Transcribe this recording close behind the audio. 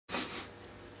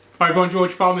Hi everyone,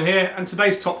 George Farmer here, and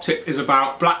today's top tip is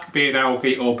about black beard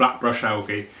algae or black brush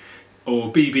algae,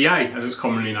 or BBA as it's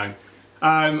commonly known.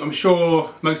 I'm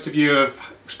sure most of you have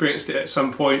experienced it at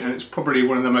some point, and it's probably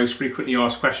one of the most frequently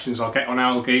asked questions I'll get on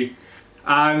algae.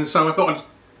 And so I thought I'd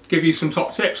give you some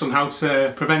top tips on how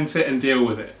to prevent it and deal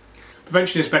with it.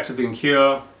 Prevention is better than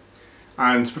cure,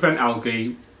 and to prevent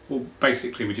algae, well,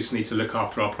 basically we just need to look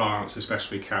after our plants as best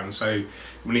we can. So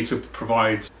we need to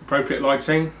provide appropriate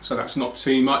lighting, so that's not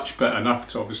too much but enough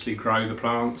to obviously grow the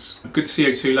plants. Good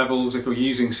CO2 levels if you're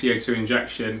using CO2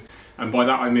 injection, and by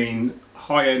that I mean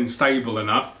high and stable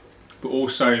enough, but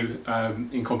also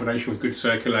in combination with good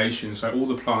circulation, so all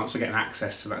the plants are getting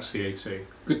access to that CO2.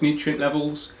 Good nutrient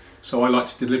levels, so I like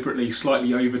to deliberately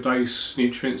slightly overdose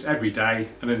nutrients every day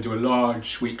and then do a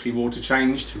large weekly water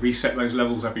change to reset those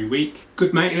levels every week.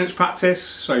 Good maintenance practice,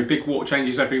 so big water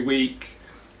changes every week,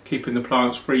 keeping the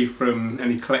plants free from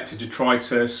any collected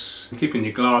detritus, keeping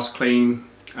your glass clean.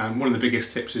 One of the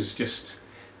biggest tips is just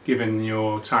giving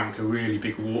your tank a really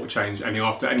big water change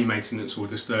after any maintenance or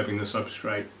disturbing the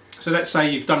substrate. So let's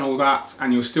say you've done all that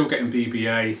and you're still getting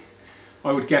BBA.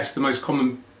 I would guess the most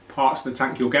common parts of the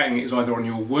tank you're getting is either on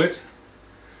your wood,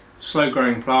 slow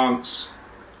growing plants,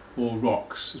 or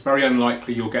rocks. It's very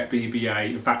unlikely you'll get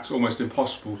BBA, in fact it's almost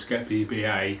impossible to get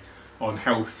BBA on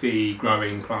healthy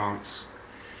growing plants.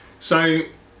 So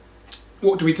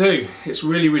what do we do? It's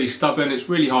really stubborn, it's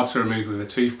really hard to remove with a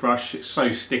toothbrush, it's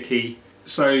so sticky.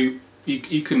 So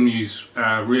you can use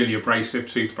really abrasive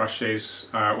toothbrushes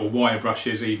or wire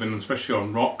brushes even, especially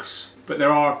on rocks, but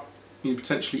there are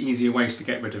potentially easier ways to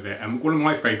get rid of it. And one of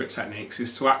my favourite techniques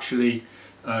is to actually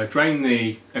drain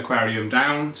the aquarium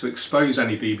down to expose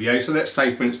any BBA. So let's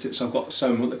say for instance I've got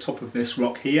some at the top of this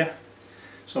rock here.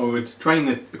 So I would drain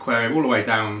the aquarium all the way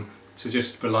down to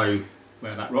just below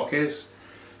where that rock is,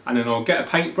 and then I'll get a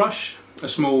paintbrush, a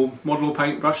small model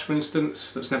paintbrush for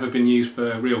instance that's never been used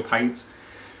for real paint,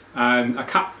 a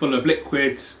cap full of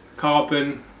liquid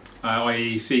carbon,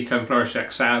 i.e. Seacom Flourish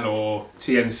XL or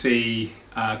TNC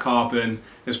carbon.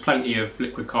 There's plenty of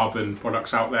liquid carbon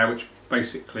products out there which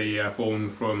basically form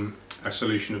from a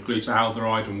solution of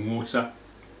glutaraldehyde and water.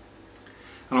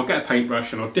 And I'll get a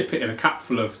paintbrush and I'll dip it in a cap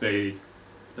full of the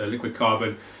liquid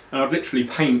carbon, and I'll literally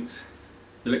paint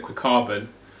the liquid carbon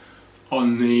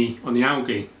on the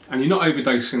algae. And you're not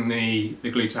overdosing the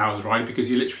glutaraldehyde because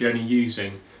you're literally only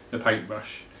using the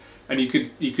paintbrush. And you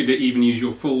could even use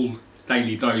your full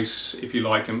daily dose if you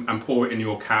like and pour it in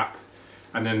your cap,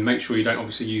 and then make sure you don't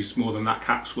obviously use more than that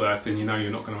cap's worth, and you know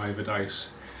you're not going to overdose.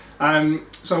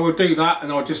 So we'll do that,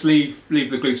 and I'll just leave the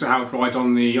glutaraldehyde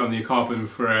on the carbon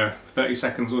for 30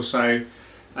 seconds or so,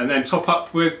 and then top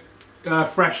up with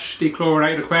fresh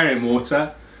dechlorinated aquarium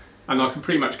water, and I can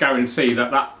pretty much guarantee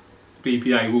that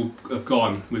BBA will have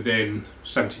gone within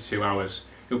 72 hours.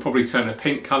 It'll probably turn a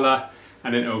pink colour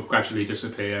and then it'll gradually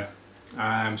disappear.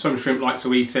 Some shrimp like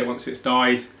to eat it once it's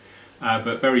died,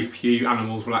 but very few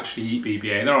animals will actually eat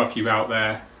BBA. There are a few out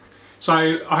there. So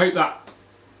I hope that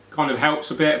kind of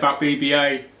helps a bit about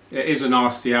BBA. It is a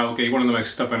nasty algae, one of the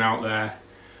most stubborn out there,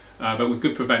 but with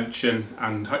good prevention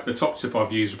and the top tip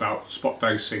I've used about spot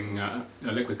dosing a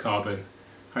liquid carbon,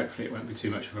 hopefully it won't be too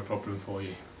much of a problem for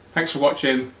you. Thanks for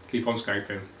watching, keep on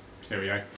scaping. Cheerio.